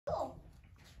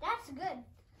good.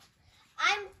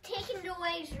 I'm taking the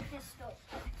laser pistol.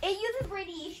 It uses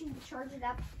radiation to charge it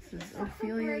up. This is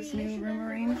Ophelia's new room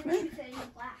arrangement.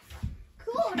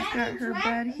 Cool. She's got her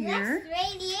bed here.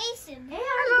 That's radiation.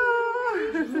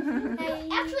 Hello!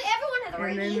 Actually, everyone has a And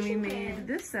then radiation we fan. made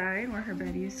this side where her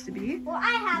bed used to be. Well,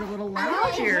 I have The little a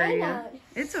lounge area. hangout.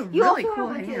 It's a You really also cool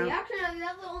have one, too. hangout. Actually, no, you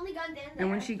have the only gun in there. And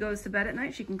when she goes to bed at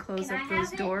night, she can close Can up I those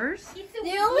have it? doors.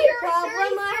 The only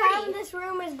problem I have in this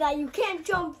room is that you can't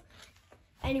jump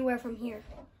anywhere from here.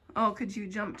 Oh, could you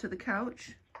jump to the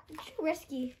couch? It's too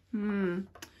risky.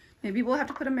 Maybe we'll have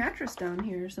to put a mattress down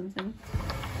here or something.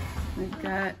 We've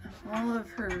got all of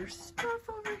her stuff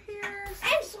over here.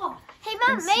 And sloth. Hey,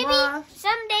 Mom, And maybe sloth.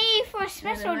 someday for a And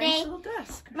special a nice day, little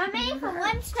desk. Mom, maybe for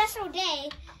one special day,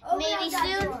 maybe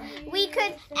soon, we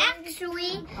could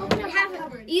actually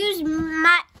use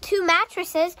two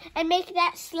mattresses and make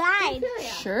that slide.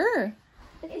 Sure.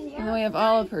 And then we have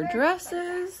all of her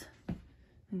dresses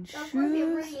and That's going to be a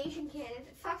shoes. radiation cannon.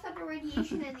 It sucks up the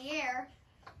radiation in the air.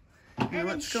 Now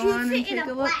let's go on and take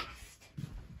a look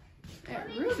at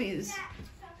Ruby's.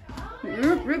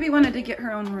 Ruby wanted to get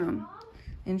her own room.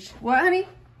 And what, honey?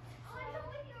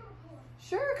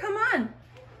 Sure, come on.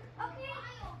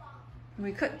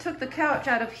 We took the couch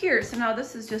out of here, so now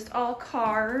this is just all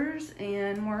cars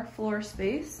and more floor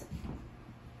space.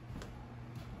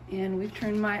 And we've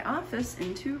turned my office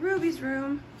into Ruby's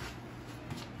room.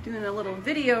 Doing a little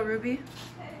video, Ruby,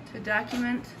 to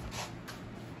document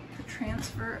the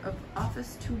transfer of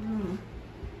office to room.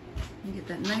 You get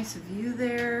that nice view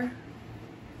there.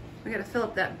 We gotta fill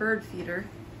up that bird feeder.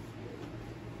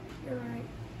 You're right.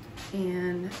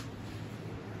 And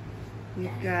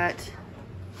we've got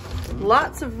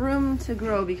lots of room to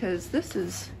grow because this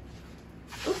is,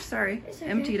 oops, sorry,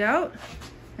 emptied out.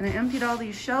 And I emptied all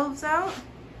these shelves out.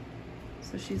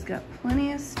 So she's got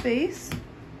plenty of space.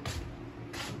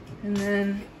 And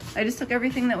then I just took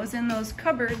everything that was in those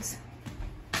cupboards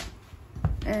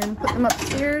and put them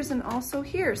upstairs and also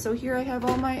here. So here I have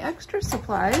all my extra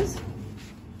supplies.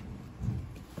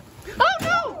 Oh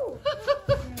no!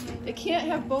 I can't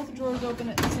have both drawers open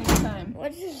at the same time.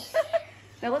 What's this?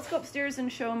 Now let's go upstairs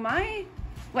and show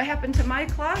what happened to my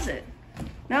closet.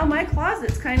 Now my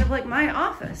closet's kind of like my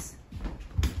office.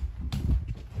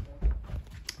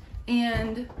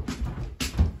 And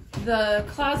the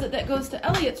closet that goes to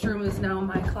Elliot's room is now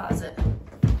my closet.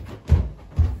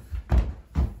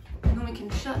 And then we can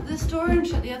shut this door and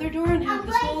shut the other door and have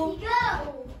this whole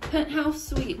penthouse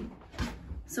suite.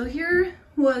 So here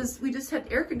we just had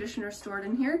air conditioner stored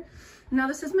in here. Now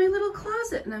this is my little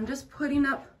closet and I'm just putting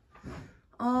up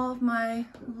all of my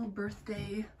little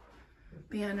birthday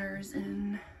banners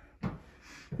and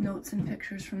notes and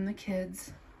pictures from the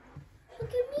kids. Look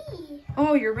at me.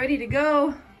 Oh, you're ready to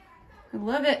go. I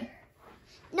love it.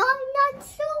 No, I'm not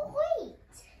so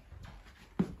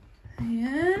late.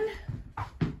 And,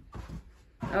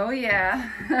 oh yeah.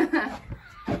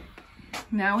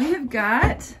 Now we have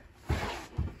got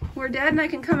where Dad and I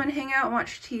can come and hang out and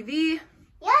watch TV.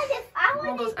 Yeah, if I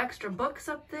All those extra books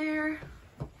up there.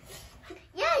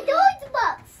 Yeah, those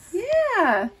books.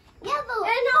 Yeah. Yeah, but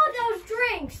And all those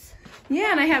drinks.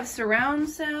 Yeah, and I have surround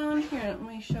sound. Here, let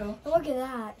me show. Look at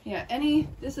that. Yeah,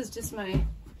 this is just my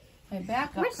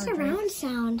backup. what's for surround drinks.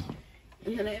 sound?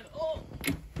 And then I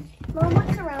have Mom,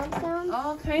 what's surround sound?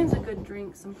 all kinds of good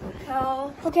drinks. Some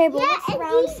Propel. Okay, but Yeah, what's and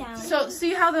surround these- sound? So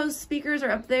see how those speakers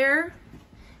are up there?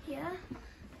 Yeah.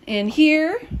 And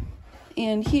here.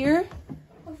 And here.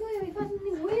 I feel like we found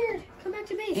something weird. Come back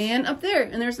to base. And up there.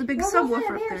 And there's the big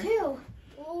subwoofer up there. Too.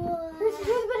 There's a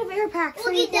bit of air pack. so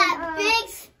Look you at can, that big back in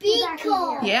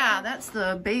speaker. here. Yeah, that's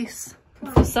the bass. The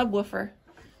subwoofer.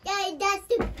 Yeah, that's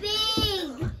the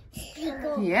big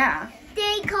speaker. Yeah.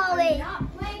 They call it.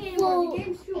 Not playing anymore. The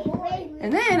game's too boring.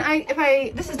 And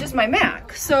then this is just my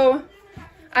Mac. So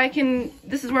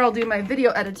this is where I'll do my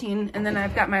video editing. And then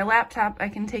I've got my laptop I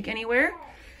can take anywhere.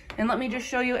 And let me just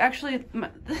show you, actually,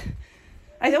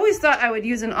 I always thought I would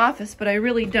use an office, but I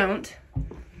really don't.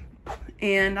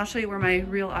 And I'll show you where my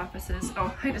real office is.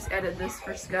 Oh, I just added this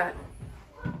for Scott.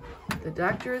 The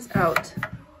doctor is out.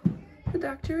 The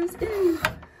doctor is in.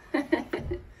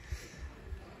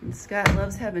 And Scott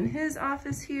loves having his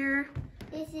office here.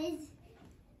 This is.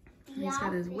 And he's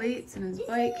got his weights and his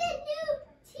bike. This is a new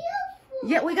telephone.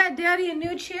 Yeah, we got Daddy a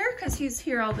new chair because he's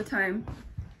here all the time.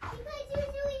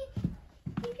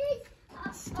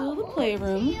 Still the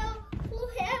playroom.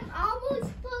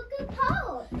 Almost broke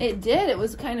apart. It did. It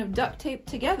was kind of duct taped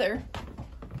together.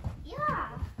 Yeah.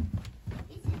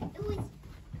 It was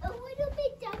a little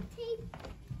bit duct tape.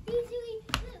 Usually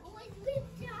it was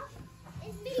ripped off.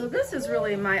 So this is is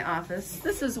really my office.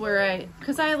 This is where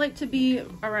because I like to be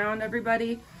around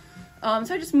everybody. So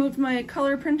I just moved my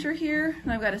color printer here,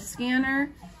 and I've got a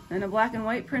scanner and a black and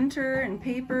white printer and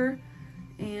paper,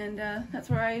 and that's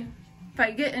where if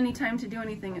I get any time to do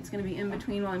anything, it's going to be in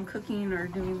between while I'm cooking or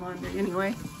doing laundry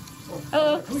anyway.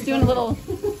 Oh, she's doing a little,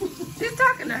 she's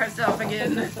talking to herself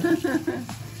again.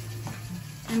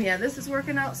 And yeah, this is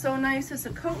working out so nice. It's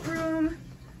a coat room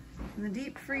and the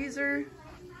deep freezer,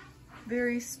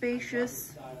 very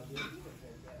spacious.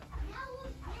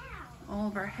 All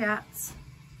of our hats.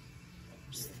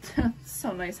 Just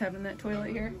so nice having that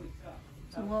toilet here.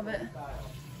 I love it.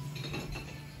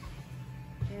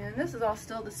 And this is all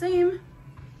still the same.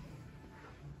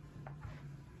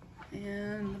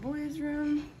 And the boys'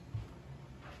 room.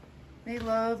 They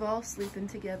love all sleeping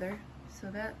together. So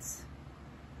that's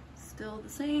still the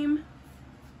same.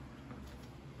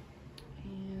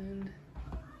 And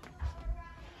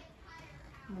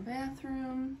the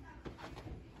bathroom.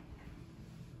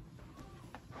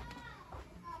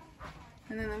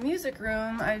 And then the music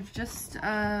room, I've just,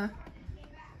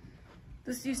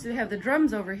 this used to have the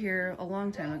drums over here a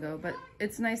long time ago, but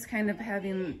it's nice kind of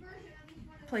having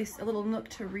a little nook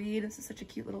to read. This is such a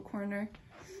cute little corner.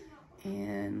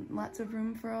 And lots of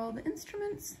room for all the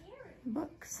instruments,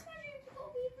 books.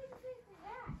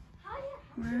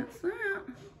 That's that.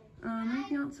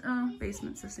 Anything else? Oh,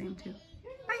 basement's the same too.